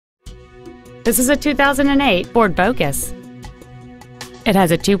This is a 2008 Ford Focus. It has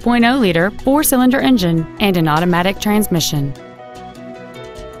a 2.0-liter four-cylinder engine and an automatic transmission.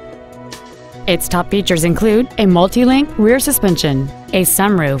 Its top features include a multi-link rear suspension, a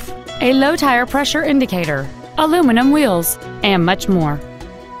sunroof, a low tire pressure indicator, aluminum wheels, and much more.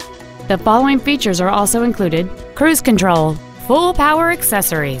 The following features are also included: cruise control, full power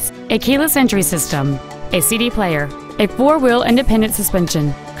accessories, a keyless entry system, a CD player, a four-wheel independent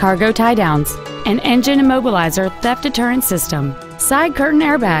suspension, cargo tie-downs, an engine immobilizer theft deterrent system, side curtain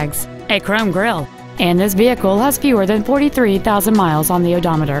airbags, a chrome grille, and this vehicle has fewer than 43,000 miles on the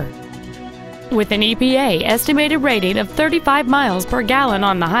odometer. With an EPA estimated rating of 35 miles per gallon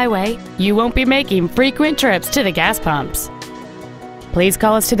on the highway, you won't be making frequent trips to the gas pumps. Please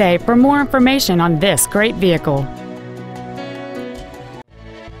call us today for more information on this great vehicle.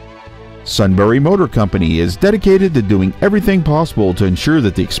 Sunbury Motor Company is dedicated to doing everything possible to ensure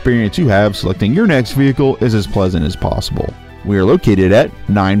that the experience you have selecting your next vehicle is as pleasant as possible. We are located at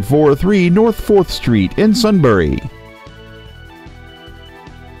 943 North 4th Street in Sunbury.